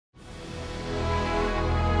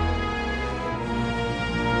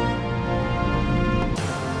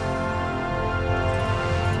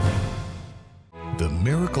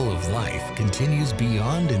miracle of life continues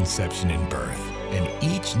beyond inception and birth. And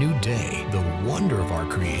each new day, the wonder of our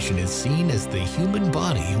creation is seen as the human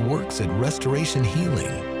body works at restoration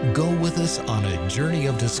healing. Go with us on a journey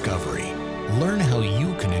of discovery. Learn how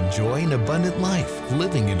you can enjoy an abundant life,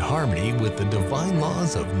 living in harmony with the divine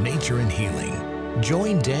laws of nature and healing.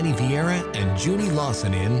 Join Danny Vieira and Junie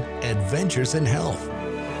Lawson in Adventures in Health.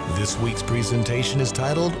 This week's presentation is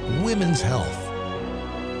titled Women's Health.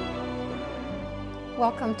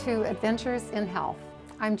 Welcome to Adventures in Health.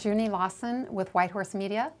 I'm Junie Lawson with White Horse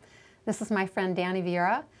Media. This is my friend Danny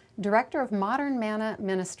Vieira, Director of Modern Manna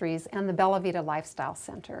Ministries and the Bella Vita Lifestyle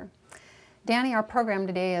Center. Danny, our program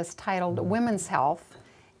today is titled Women's Health,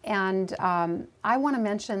 and I want to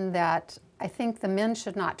mention that I think the men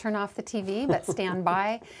should not turn off the TV but stand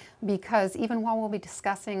by, because even while we'll be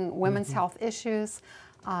discussing women's health issues,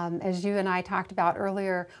 as you and I talked about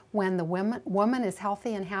earlier, when the woman is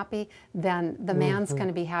healthy and happy, then the man's going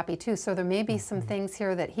to be happy too. So there may be some things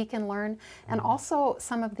here that he can learn, and also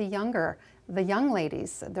some of the young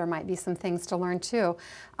ladies, there might be some things to learn too.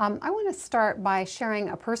 I want to start by sharing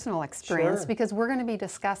a personal experience, because we're going to be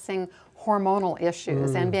discussing hormonal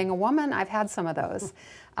issues, and being a woman, I've had some of those.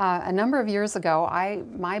 A number of years ago,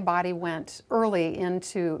 my body went early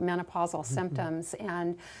into menopausal symptoms,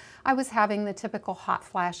 and I was having the typical hot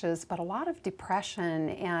flashes, but a lot of depression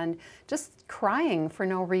and just crying for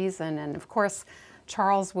no reason. And of course,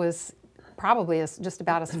 Charles was probably just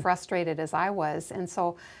about as frustrated as I was. And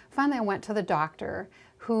so finally I went to the doctor,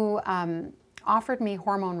 who offered me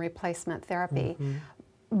hormone replacement therapy.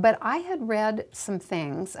 But I had read some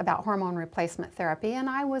things about hormone replacement therapy, and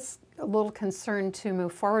I was a little concerned to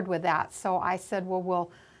move forward with that. So I said, well,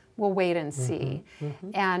 we'll wait and see.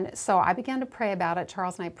 And so I began to pray about it.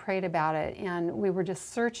 Charles and I prayed about it, and we were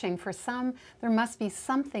just searching for there must be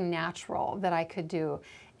something natural that I could do.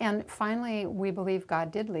 And finally, we believe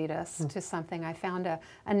God did lead us to something. I found a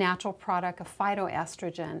natural product, a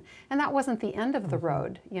phytoestrogen, and that wasn't the end of the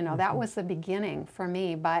road. You know, that was the beginning for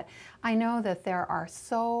me. But I know that there are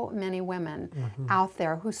so many women out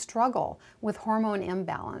there who struggle with hormone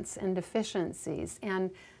imbalance and deficiencies,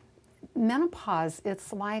 and menopause,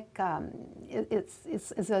 it's like it's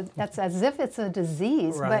as if it's a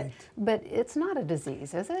disease, but it's not a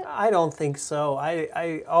disease, is it? I don't think so.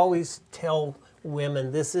 I always tell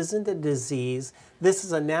women, this isn't a disease. This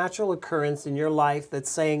is a natural occurrence in your life that's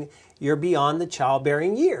saying you're beyond the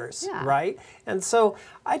childbearing years, right? And so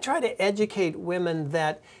I try to educate women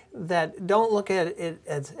that don't look at it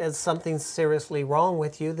as something seriously wrong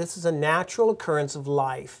with you. This is a natural occurrence of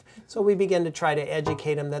life. So we begin to try to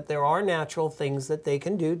educate them that there are natural things that they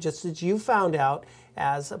can do, just as you found out,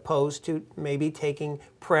 as opposed to maybe taking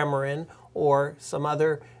Premarin or some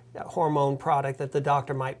other hormone product that the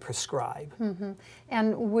doctor might prescribe.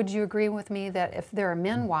 And would you agree with me that if there are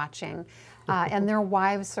men watching and their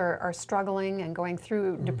wives are struggling and going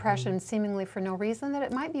through depression seemingly for no reason, that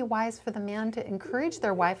it might be wise for the man to encourage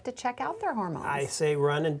their wife to check out their hormones? I say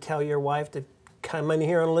run and tell your wife to come in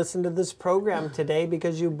here and listen to this program today,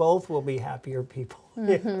 because you both will be happier people.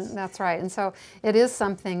 That's right. And so it is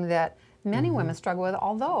something that many women struggle with,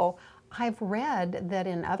 although I've read that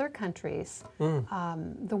in other countries,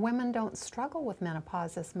 the women don't struggle with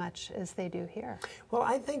menopause as much as they do here. Well,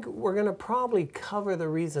 I think we're going to probably cover the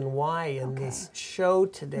reason why in this show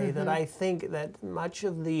today, that I think that much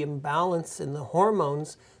of the imbalance in the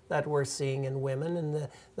hormones that we're seeing in women in the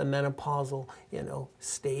menopausal,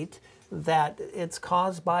 state, that it's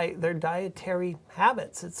caused by their dietary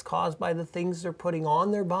habits. It's caused by the things they're putting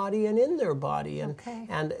on their body and in their body,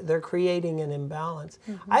 and they're creating an imbalance.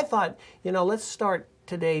 I thought, let's start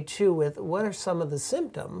today too with what are some of the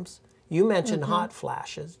symptoms. You mentioned hot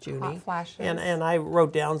flashes, Junie. Hot flashes. And I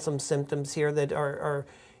wrote down some symptoms here that are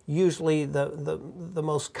usually the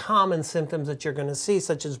most common symptoms that you're going to see,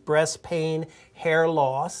 such as breast pain, hair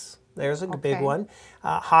loss. There's a big one.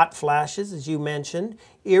 Hot flashes, as you mentioned.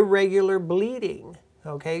 Irregular bleeding.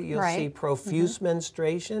 You'll see profuse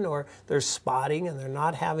menstruation, or they're spotting and they're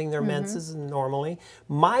not having their menses normally.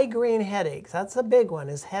 Migraine headaches, that's a big one,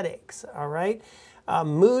 is headaches, all right?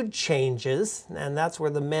 Mood changes, and that's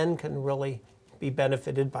where the men can really be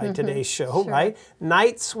benefited by today's show, right?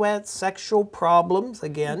 Night sweats, sexual problems,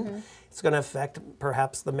 again. It's going to affect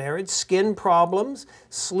perhaps the marriage, skin problems,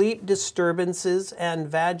 sleep disturbances, and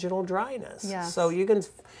vaginal dryness. So you can,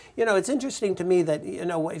 it's interesting to me that,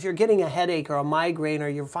 if you're getting a headache or a migraine, or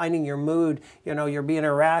you're finding your mood, you're being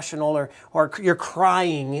irrational, or you're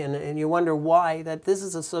crying and you wonder why, that this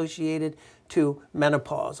is associated to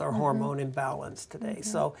menopause or hormone imbalance today.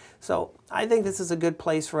 So I think this is a good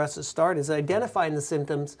place for us to start, is identifying the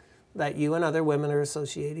symptoms that you and other women are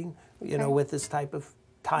associating, with this type of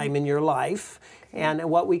time in your life, and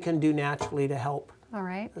what we can do naturally to help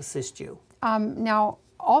assist you. Now,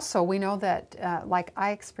 also, we know that, like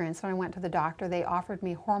I experienced when I went to the doctor, they offered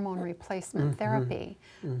me hormone replacement therapy.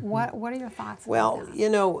 What are your thoughts about that? Well, you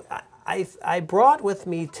know, I brought with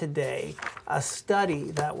me today a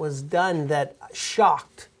study that was done that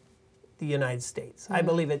shocked the United States. I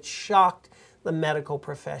believe it shocked the medical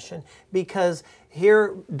profession, because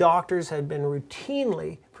here doctors had been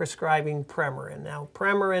routinely prescribing Premarin. Now,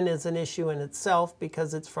 Premarin is an issue in itself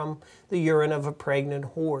because it's from the urine of a pregnant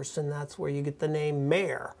horse, and that's where you get the name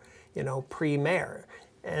mare, you know, pre-mare.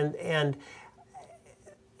 And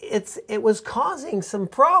it was causing some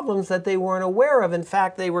problems that they weren't aware of. In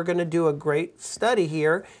fact, they were going to do a great study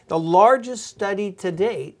here, the largest study to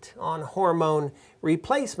date on hormone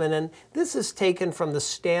replacement, and this is taken from the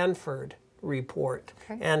Stanford report,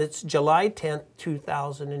 and it's July 10th,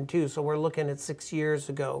 2002, so we're looking at 6 years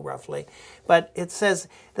ago, roughly. But it says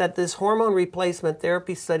that this hormone replacement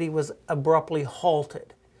therapy study was abruptly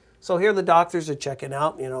halted. So here the doctors are checking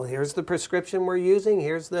out, you know, here's the prescription we're using,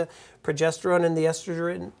 here's the progesterone and the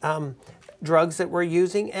estrogen drugs that we're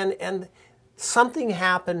using, and something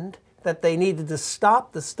happened that they needed to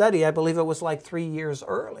stop the study. I believe it was like 3 years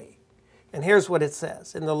early. And here's what it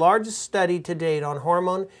says. In the largest study to date on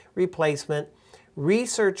hormone replacement,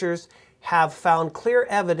 researchers have found clear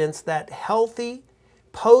evidence that healthy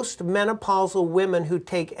postmenopausal women who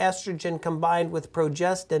take estrogen combined with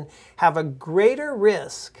progestin have a greater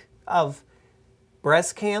risk of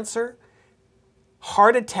breast cancer,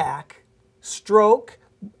 heart attack, stroke,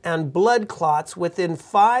 and blood clots within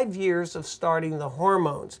 5 years of starting the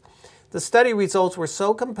hormones. The study results were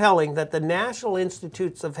so compelling that the National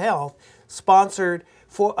Institutes of Health, sponsored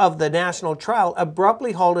of the national trial,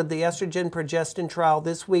 abruptly halted the estrogen-progestin trial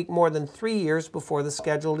this week, more than 3 years before the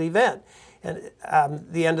scheduled event, and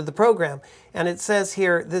the end of the program. And it says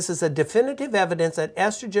here, this is a definitive evidence that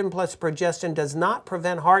estrogen plus progestin does not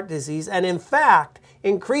prevent heart disease, and in fact,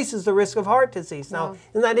 increases the risk of heart disease. Now,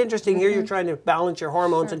 isn't that interesting? Here you're trying to balance your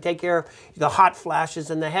hormones and take care of the hot flashes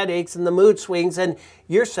and the headaches and the mood swings, and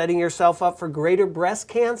you're setting yourself up for greater breast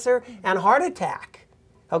cancer and heart attack.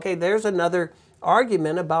 Okay, there's another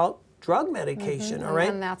argument about drug medication, all right?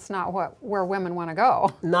 And that's not where women want to go.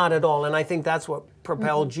 Not at all, and I think that's what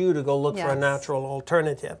propelled you to go look for a natural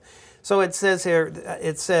alternative. So it says here,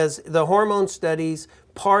 it says the hormone studies,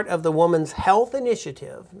 part of the Women's Health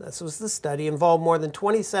Initiative, this was the study, involved more than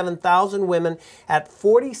 27,000 women at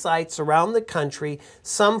 40 sites around the country.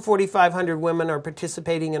 Some 4,500 women are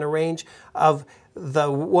participating in a range of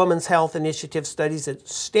the Women's Health Initiative studies at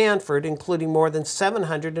Stanford, including more than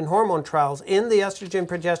 700 in hormone trials. In the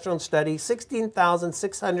estrogen-progesterone study,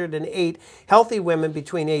 16,608 healthy women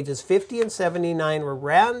between ages 50 and 79 were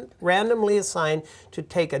randomly assigned to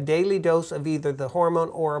take a daily dose of either the hormone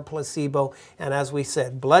or a placebo. And as we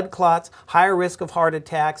said, blood clots, higher risk of heart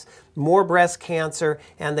attacks, more breast cancer,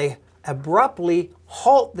 and they abruptly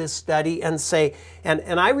halt this study and say,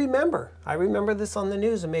 and I remember this on the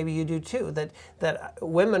news, and maybe you do too, that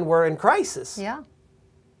women were in crisis. Yeah.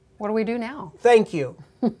 What do we do now? Thank you.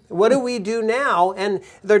 What do we do now? And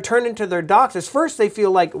they're turning to their doctors. First they feel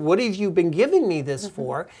like, what have you been giving me this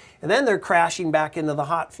for? And then they're crashing back into the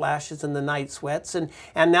hot flashes and the night sweats, and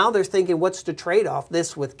now they're thinking, what's the trade-off?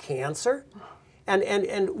 This with cancer?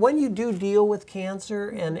 And when you do deal with cancer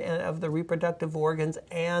and of the reproductive organs,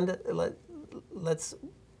 and let's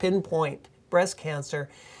pinpoint breast cancer,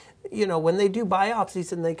 you know, when they do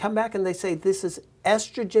biopsies and they come back and they say this is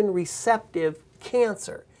estrogen receptive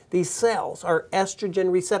cancer. These cells are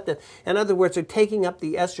estrogen receptive. In other words, they're taking up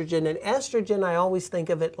the estrogen. And estrogen, I always think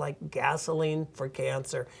of it like gasoline for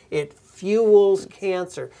cancer. It fuels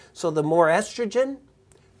cancer. So the more estrogen,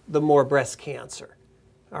 the more breast cancer.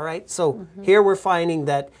 All right, so here we're finding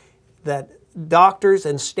that doctors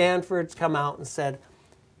and Stanford's come out and said,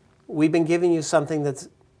 we've been giving you something that's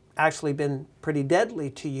actually been pretty deadly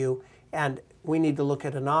to you, and we need to look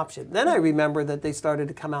at an option. Then I remember that they started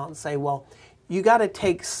to come out and say, well, you got to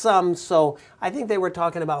take some, so I think they were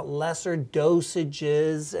talking about lesser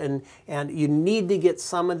dosages, and you need to get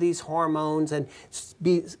some of these hormones and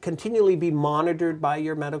continually be monitored by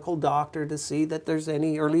your medical doctor to see that there's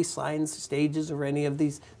any early signs, stages, or any of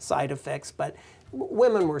these side effects. But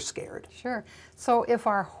women were scared. Sure. So if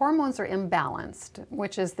our hormones are imbalanced,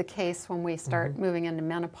 which is the case when we start moving into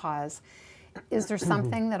menopause, is there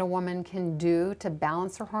something that a woman can do to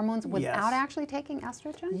balance her hormones without actually taking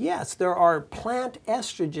estrogen? Yes, there are plant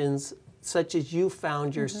estrogens such as you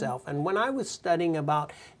found yourself. And when I was studying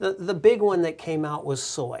about, the big one that came out was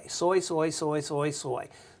soy. Soy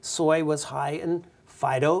was high in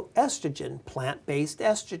phytoestrogen, plant-based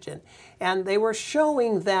estrogen. And they were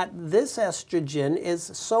showing that this estrogen is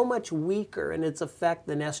so much weaker in its effect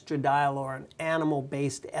than estradiol or an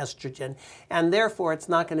animal-based estrogen, and therefore it's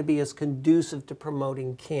not going to be as conducive to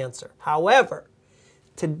promoting cancer. However,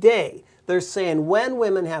 today, they're saying when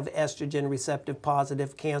women have estrogen receptive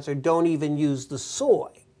positive cancer, don't even use the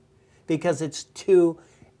soy because it's too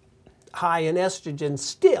high in estrogen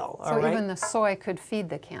still. So even the soy could feed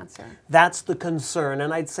the cancer. That's the concern,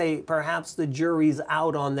 and I'd say perhaps the jury's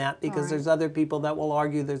out on that because there's other people that will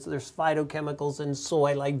argue there's phytochemicals in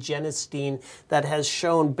soy like genistein that has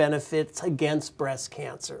shown benefits against breast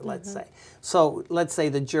cancer, let's say. So let's say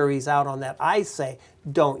the jury's out on that. I say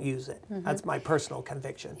don't use it. That's my personal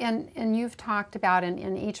conviction. And you've talked about,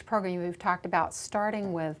 in each program, you've talked about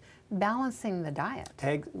starting with balancing the diet.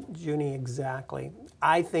 Junie, exactly.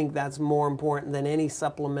 I think that's more important than any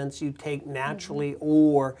supplements you take naturally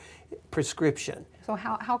or prescription. So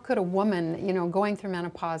how could a woman, you know, going through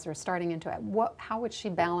menopause or starting into it, how would she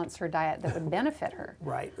balance her diet that would benefit her?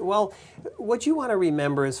 Right. Well, what you want to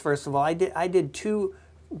remember is, first of all, I did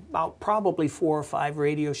about probably 4 or 5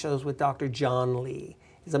 radio shows with Dr. John Lee.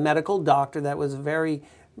 He's a medical doctor that was very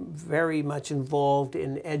much involved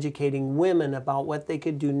in educating women about what they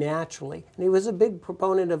could do naturally. And he was a big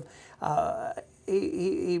proponent of,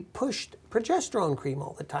 he pushed progesterone cream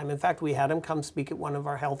all the time. In fact, we had him come speak at one of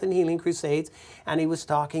our health and healing crusades, and he was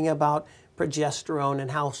talking about progesterone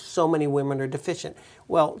and how so many women are deficient.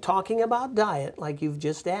 Well, talking about diet, like you've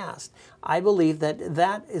just asked, I believe that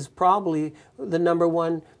that is probably the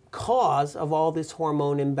 #1 cause of all this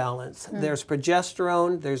hormone imbalance. There's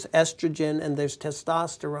progesterone, there's estrogen, and there's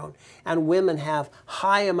testosterone. And women have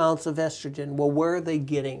high amounts of estrogen. Well, where are they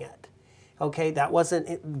getting it? Okay, that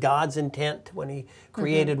wasn't God's intent when he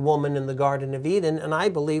created woman in the Garden of Eden. And I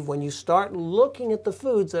believe when you start looking at the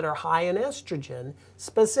foods that are high in estrogen,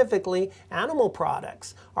 specifically animal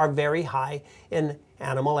products are very high in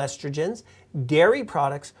animal estrogens. Dairy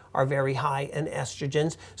products are very high in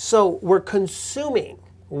estrogens. So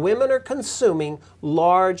women are consuming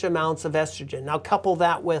large amounts of estrogen. Now couple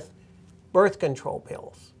that with birth control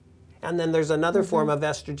pills. And then there's another form of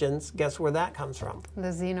estrogens. Guess where that comes from? The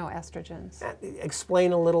xenoestrogens.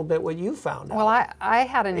 Explain a little bit what you found out. Well, I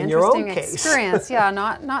had an interesting experience. Yeah,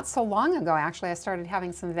 not so long ago, actually. I started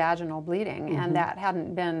having some vaginal bleeding, and that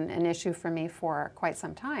hadn't been an issue for me for quite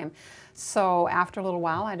some time. So after a little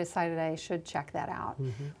while, I decided I should check that out.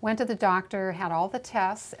 Went to the doctor, had all the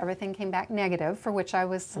tests. Everything came back negative, for which I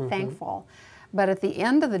was thankful. But at the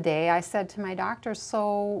end of the day, I said to my doctor,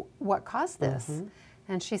 so what caused this?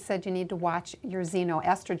 And she said, you need to watch your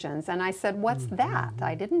xenoestrogens. And I said, what's that?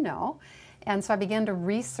 I didn't know. And so I began to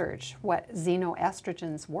research what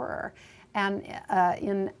xenoestrogens were. And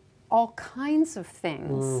in all kinds of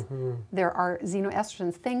things, there are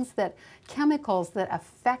xenoestrogens, chemicals that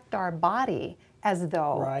affect our body as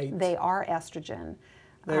though they are estrogen.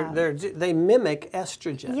 They mimic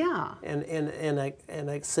estrogen Yeah. in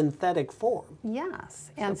a synthetic form.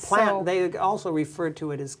 Yes. And so they also refer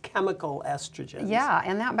to it as chemical estrogens. Yeah,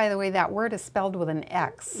 and that, by the way, that word is spelled with an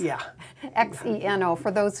X. Yeah. X-E-N-O,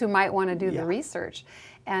 for those who might want to do the research.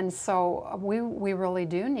 And so we really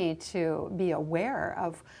do need to be aware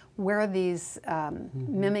of where these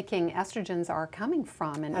mimicking estrogens are coming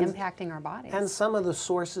from and impacting our bodies. And some of the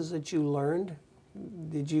sources that you learned,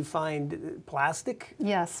 did you find plastic?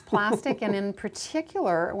 Yes, plastic, and in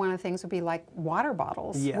particular, one of the things would be like water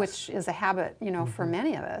bottles, which is a habit, you know, for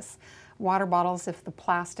many of us. Water bottles, if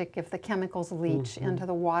the chemicals leach into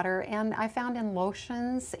the water, and I found in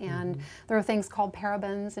lotions, and there are things called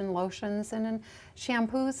parabens in lotions and in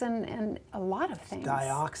shampoos and a lot of things.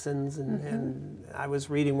 Dioxins, and I was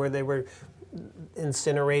reading where they were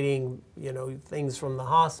incinerating, you know, things from the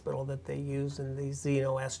hospital that they use, and these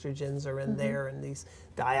xenoestrogens are in there, and these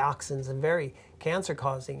dioxins, and very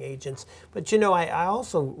cancer-causing agents. But you know, I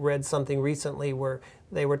also read something recently where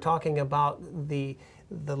they were talking about the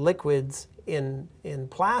liquids in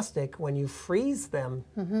plastic, when you freeze them,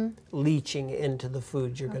 leaching into the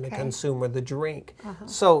food you're going to consume or the drink.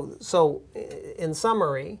 So in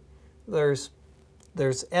summary, there's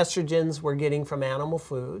estrogens we're getting from animal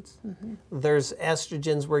foods. There's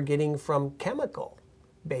estrogens we're getting from chemical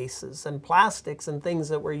bases and plastics and things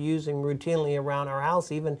that we're using routinely around our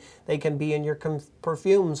house. Even they can be in your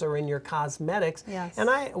perfumes or in your cosmetics. Yes. And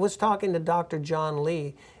I was talking to Dr. John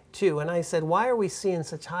Lee too, and I said, why are we seeing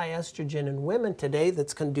such high estrogen in women today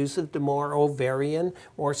that's conducive to more ovarian,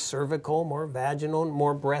 more cervical, more vaginal,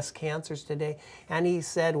 more breast cancers today? And he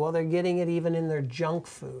said, well, they're getting it even in their junk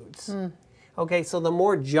foods. Okay, so the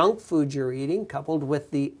more junk food you're eating, coupled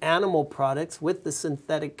with the animal products, with the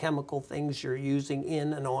synthetic chemical things you're using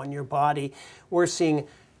in and on your body, we're seeing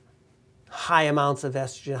high amounts of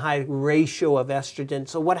estrogen, high ratio of estrogen.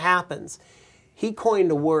 So what happens? He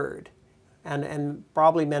coined a word, and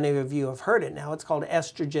probably many of you have heard it now. It's called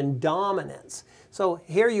estrogen dominance. So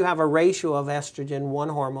here you have a ratio of estrogen, one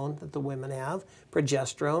hormone that the women have,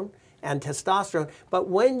 progesterone, and testosterone. But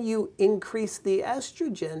when you increase the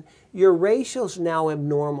estrogen, your ratio's now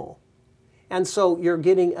abnormal. And so you're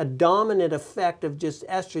getting a dominant effect of just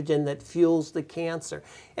estrogen that fuels the cancer.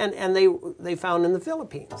 And they found in the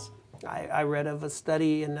Philippines. I read of a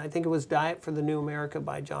study, and I think it was Diet for the New America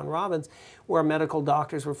by John Robbins, where medical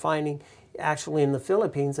doctors were finding, actually in the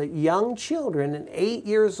Philippines, that young children, 8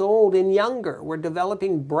 years old and younger, were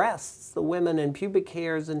developing breasts, the women, and pubic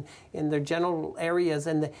hairs in their genital areas.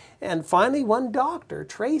 And finally, one doctor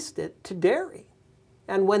traced it to dairy.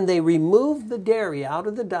 And when they removed the dairy out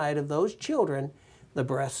of the diet of those children, the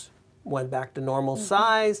breasts went back to normal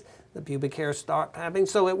size, the pubic hair stopped happening.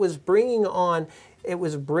 So it was bringing on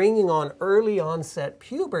early onset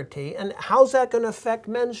puberty. And how's that going to affect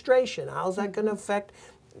menstruation? How's that going to affect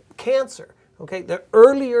cancer? Okay, the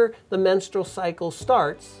earlier the menstrual cycle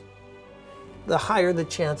starts, the higher the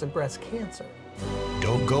chance of breast cancer.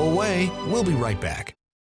 Don't go away. We'll be right back.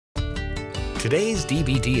 Today's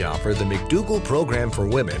DVD offer, the McDougall Program for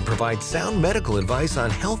Women, provides sound medical advice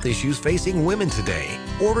on health issues facing women today.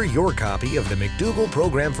 Order your copy of the McDougall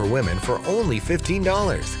Program for Women for only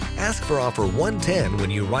 $15. Ask for offer 110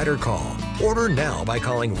 when you write or call. Order now by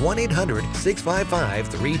calling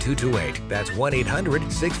 1-800-655-3228. That's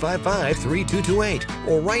 1-800-655-3228.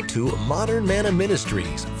 Or write to Modern Manna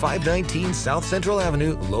Ministries, 519 South Central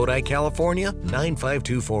Avenue, Lodi, California,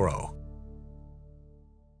 95240.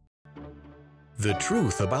 The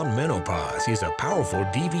Truth About Menopause is a powerful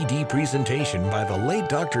DVD presentation by the late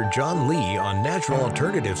Dr. John Lee on natural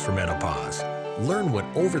alternatives for menopause. Learn what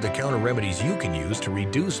over-the-counter remedies you can use to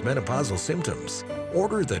reduce menopausal symptoms.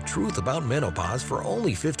 Order The Truth About Menopause for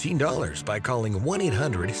only $15 by calling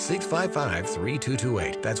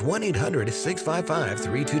 1-800-655-3228. That's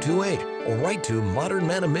 1-800-655-3228. Or write to Modern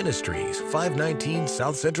Manna Ministries, 519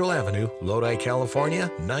 South Central Avenue, Lodi, California,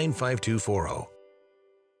 95240.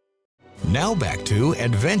 Now back to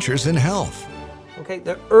Adventures in Health. Okay,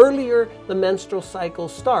 the earlier the menstrual cycle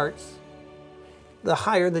starts, the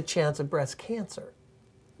higher the chance of breast cancer,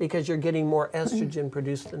 because you're getting more estrogen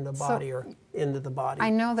produced in the body or into the body.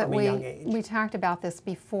 I know that from a young age. we talked about this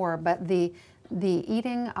before, but the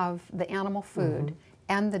eating of the animal food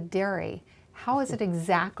and the dairy, how is it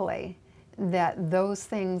exactly that those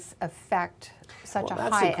things affect such a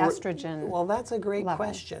high estrogen? Well, that's a great level?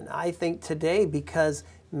 question. I think today, because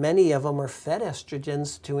many of them are fed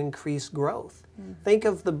estrogens to increase growth. Think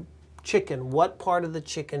of the chicken. What part of the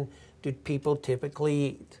chicken do people typically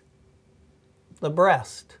eat? The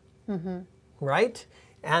breast, right?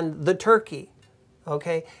 And the turkey,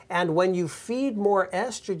 okay? And when you feed more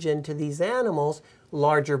estrogen to these animals,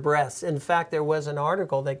 larger breasts. In fact, there was an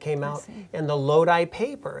article that came out in the Lodi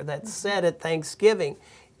paper that said at Thanksgiving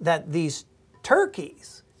that these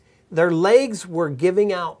turkeys, their legs were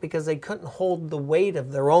giving out because they couldn't hold the weight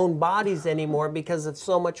of their own bodies anymore because of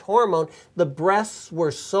so much hormone. The breasts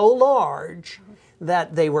were so large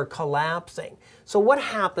that they were collapsing. So what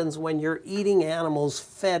happens when you're eating animals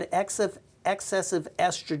fed excessive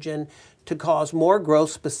estrogen to cause more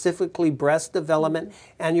growth, specifically breast development,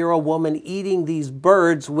 and you're a woman eating these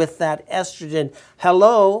birds with that estrogen?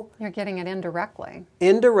 Hello? You're getting it indirectly.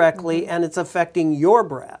 Indirectly, and it's affecting your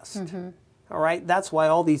breast. All right, that's why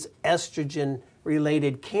all these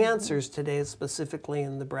estrogen-related cancers today, specifically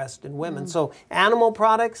in the breast in women. So animal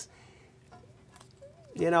products,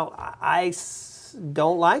 you know, I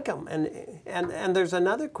don't like them. And there's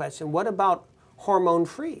another question. What about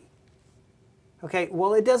hormone-free? Okay,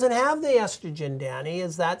 well, it doesn't have the estrogen, Danny.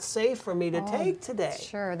 Is that safe for me to take today?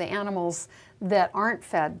 Sure, the animals that aren't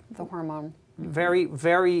fed the hormone. Very,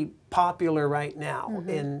 very popular right now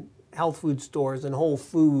in health food stores and Whole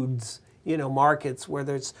Foods, you know, markets where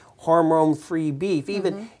there's hormone-free beef.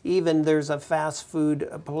 Even there's a fast food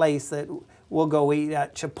place that we'll go eat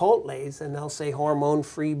at Chipotle's and they'll say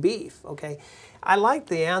hormone-free beef, okay? I like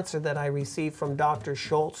the answer that I received from Dr.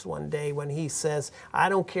 Schultz one day when he says, I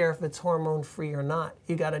don't care if it's hormone-free or not.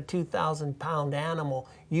 You got a 2,000-pound animal,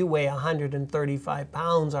 you weigh 135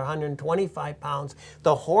 pounds or 125 pounds.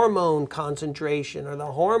 The hormone concentration or the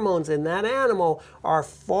hormones in that animal are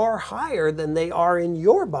far higher than they are in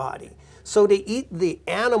your body. So to eat the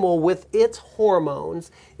animal with its hormones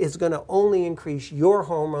is going to only increase your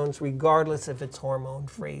hormones regardless if it's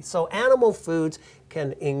hormone-free. So animal foods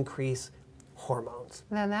can increase hormones.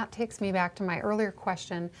 Then that takes me back to my earlier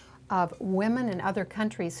question of women in other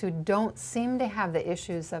countries who don't seem to have the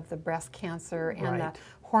issues of the breast cancer and the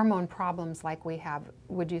hormone problems like we have.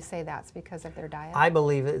 Would you say that's because of their diet? I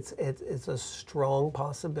believe it's a strong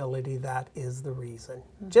possibility that is the reason.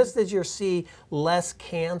 Just as you see less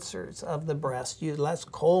cancers of the breast, less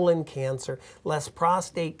colon cancer, less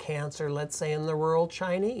prostate cancer, let's say in the rural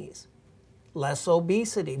Chinese, less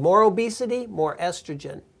obesity, more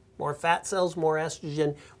estrogen. More fat cells, more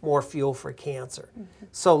estrogen, more fuel for cancer.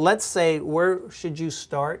 So let's say, where should you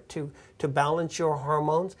start to balance your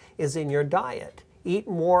hormones is in your diet. Eat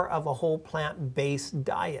more of a whole plant-based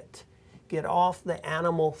diet. Get off the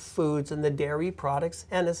animal foods and the dairy products,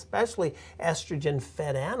 and especially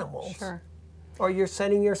estrogen-fed animals. Sure. Or you're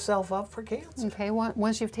setting yourself up for cancer. Okay,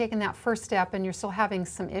 once you've taken that first step and you're still having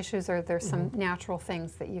some issues, are there some natural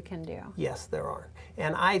things that you can do? Yes, there are.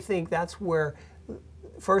 And I think that's where,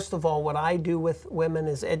 first of all, what I do with women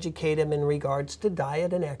is educate them in regards to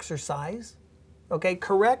diet and exercise. Okay,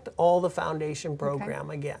 correct all the foundation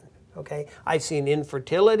program again. Okay, I've seen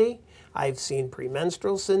infertility, I've seen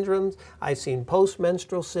premenstrual syndromes, I've seen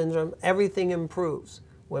postmenstrual syndrome. Everything improves.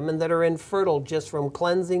 Women that are infertile just from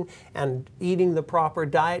cleansing and eating the proper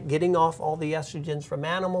diet, getting off all the estrogens from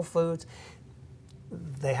animal foods,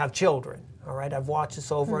 they have children. All right, I've watched this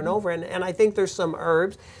over and over, and I think there's some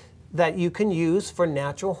herbs that you can use for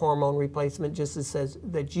natural hormone replacement, just as says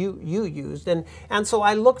that you used. And so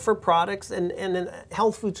I look for products, and in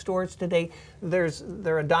health food stores today,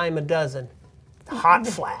 they're a dime a dozen. Hot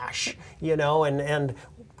flash, you know, and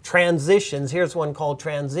transitions. Here's one called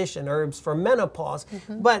transition, herbs for menopause.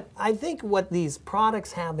 But I think what these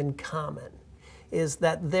products have in common is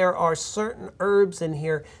that there are certain herbs in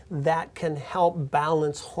here that can help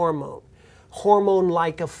balance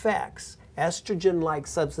hormone-like effects. Estrogen-like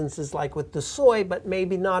substances like with the soy, but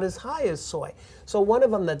maybe not as high as soy. So one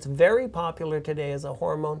of them that's very popular today as a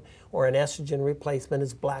hormone or an estrogen replacement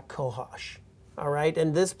is black cohosh. All right,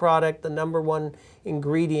 and this product, the #1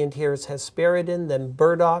 ingredient here is hesperidin, then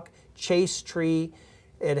burdock, chase tree.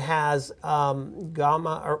 It has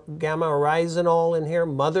gamma oryzanol in here,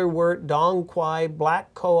 motherwort, dong quai,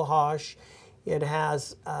 black cohosh. It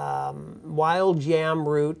has wild yam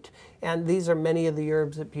root, and these are many of the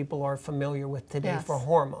herbs that people are familiar with today for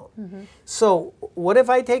hormone. So what if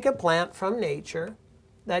I take a plant from nature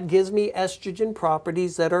that gives me estrogen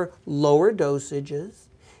properties that are lower dosages?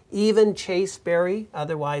 Even chasteberry,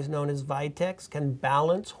 otherwise known as Vitex, can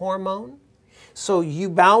balance hormone. So you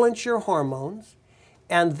balance your hormones,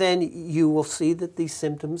 and then you will see that these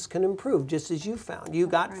symptoms can improve, just as you found. You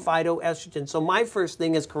got phytoestrogen. So my first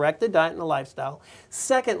thing is correct the diet and the lifestyle.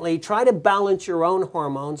 Secondly, try to balance your own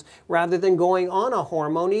hormones rather than going on a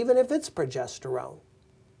hormone, even if it's progesterone.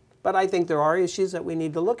 But I think there are issues that we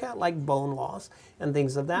need to look at, like bone loss and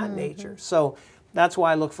things of that nature. So that's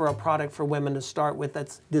why I look for a product for women to start with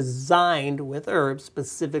that's designed with herbs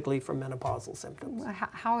specifically for menopausal symptoms.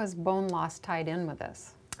 How is bone loss tied in with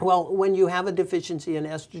this? Well, when you have a deficiency in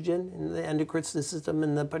estrogen, in the endocrine system,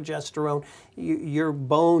 and the progesterone, your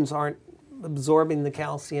bones aren't absorbing the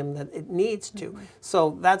calcium that it needs to.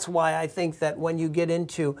 So that's why I think that when you get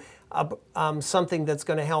into something that's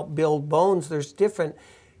going to help build bones, there's different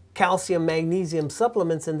calcium, magnesium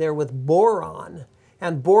supplements in there with boron.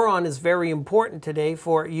 And boron is very important today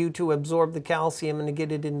for you to absorb the calcium and to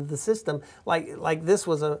get it into the system. Like this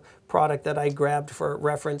was a product that I grabbed for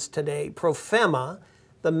reference today, Profema,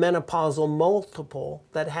 the menopausal multiple,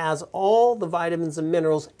 that has all the vitamins and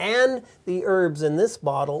minerals and the herbs in this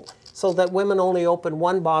bottle, so that women only open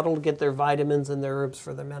one bottle to get their vitamins and their herbs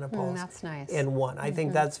for their menopause. That's nice. In one. I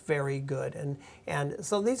think that's very good. And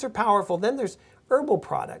so these are powerful. Then there's herbal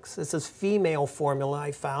products. This is female formula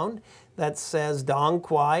I found that says dong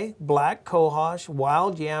quai, black cohosh,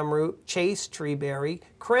 wild yam root, chase tree berry,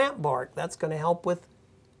 cramp bark. That's going to help with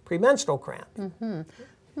premenstrual cramp.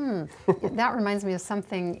 That reminds me of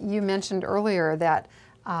something you mentioned earlier, that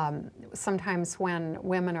sometimes when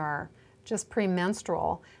women are just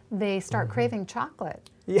premenstrual, they start craving chocolate.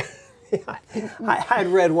 Yeah. I had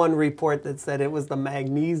read one report that said it was the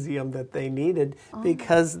magnesium that they needed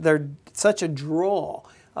because they're such a draw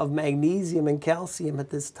of magnesium and calcium at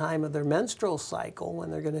this time of their menstrual cycle when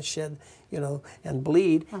they're going to shed, and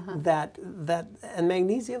bleed, and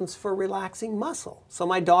magnesium's for relaxing muscle. So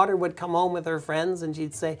my daughter would come home with her friends and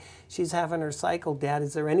she'd say, she's having her cycle, Dad,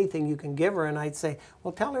 is there anything you can give her? And I'd say,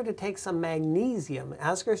 well, tell her to take some magnesium.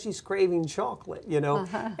 Ask her if she's craving chocolate,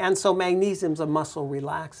 And so magnesium's a muscle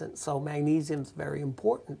relaxant. So magnesium's very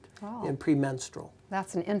important in premenstrual.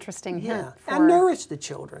 That's an interesting hint. And nourish the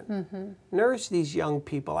children. Nourish these young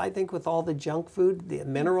people. I think with all the junk food, the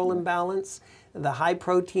mineral imbalance, the high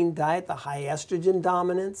protein diet, the high estrogen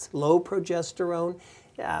dominance, low progesterone,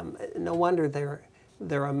 no wonder they're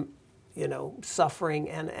you know, suffering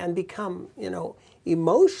and become, you know,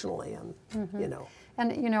 emotionally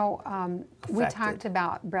And you know, we talked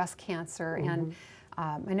about breast cancer, and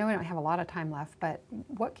I know we don't have a lot of time left, but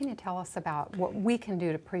what can you tell us about what we can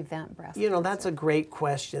do to prevent breast cancer? You know, that's a great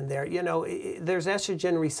question there. You know, there's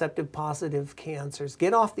estrogen receptive positive cancers.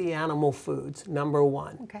 Get off the animal foods, number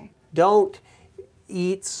one. Okay. Don't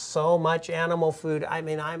eat so much animal food. I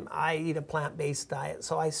mean, I eat a plant-based diet,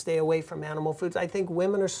 so I stay away from animal foods. I think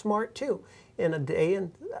women are smart too in a day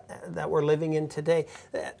that we're living in today.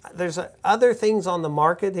 There's other things on the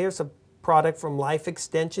market. Here's a product from Life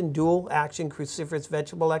Extension, dual action cruciferous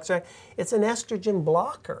vegetable extract. It's an estrogen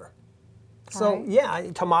blocker. So yeah,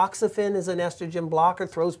 tamoxifen is an estrogen blocker,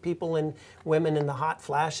 throws women into hot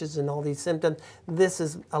flashes and all these symptoms. This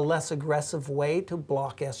is a less aggressive way to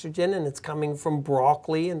block estrogen, and it's coming from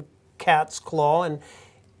broccoli and cat's claw and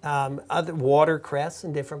other watercress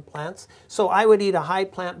and different plants. So I would eat a high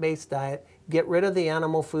plant-based diet, get rid of the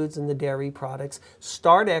animal foods and the dairy products,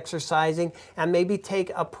 start exercising, and maybe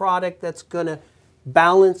take a product that's going to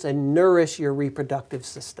balance and nourish your reproductive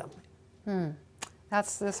system.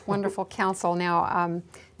 That's this wonderful counsel. Now,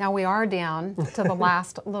 now we are down to the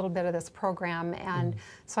last little bit of this program, and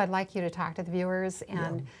so I'd like you to talk to the viewers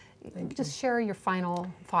and just share your final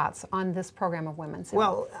thoughts on this program of Women's Health.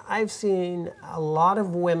 Well, I've seen a lot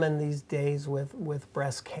of women these days with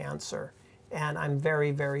breast cancer, and I'm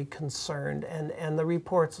very, very concerned. And the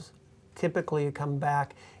reports typically come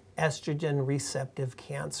back estrogen receptive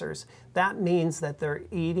cancers. That means that they're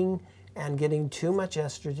eating and getting too much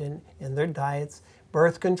estrogen in their diets.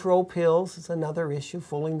 Birth control pills is another issue,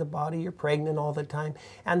 fooling the body. You're pregnant all the time.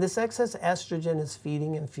 And this excess estrogen is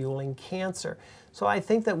feeding and fueling cancer. So I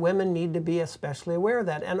think that women need to be especially aware of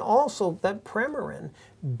that. And also that Premarin,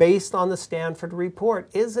 based on the Stanford report,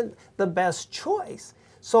 isn't the best choice.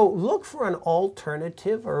 So look for an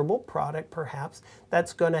alternative herbal product, perhaps,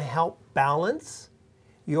 that's going to help balance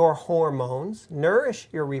your hormones, nourish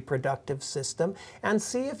your reproductive system, and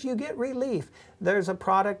see if you get relief. There's a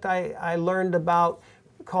product I learned about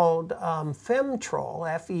called Femtrol,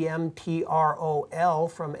 F-E-M-T-R-O-L,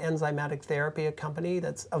 from Enzymatic Therapy, a company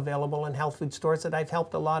that's available in health food stores, that I've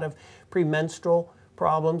helped a lot of premenstrual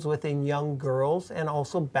problems within young girls and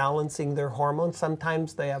also balancing their hormones.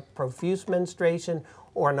 Sometimes they have profuse menstruation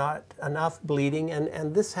or not enough bleeding,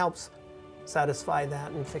 and this helps satisfy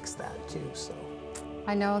that and fix that too. So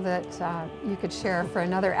I know that you could share for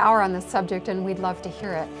another hour on this subject, and we'd love to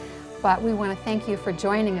hear it. But we want to thank you for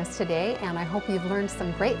joining us today, and I hope you've learned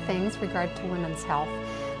some great things regarding to women's health.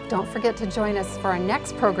 Don't forget to join us for our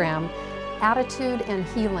next program, Attitude and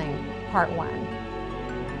Healing, Part 1.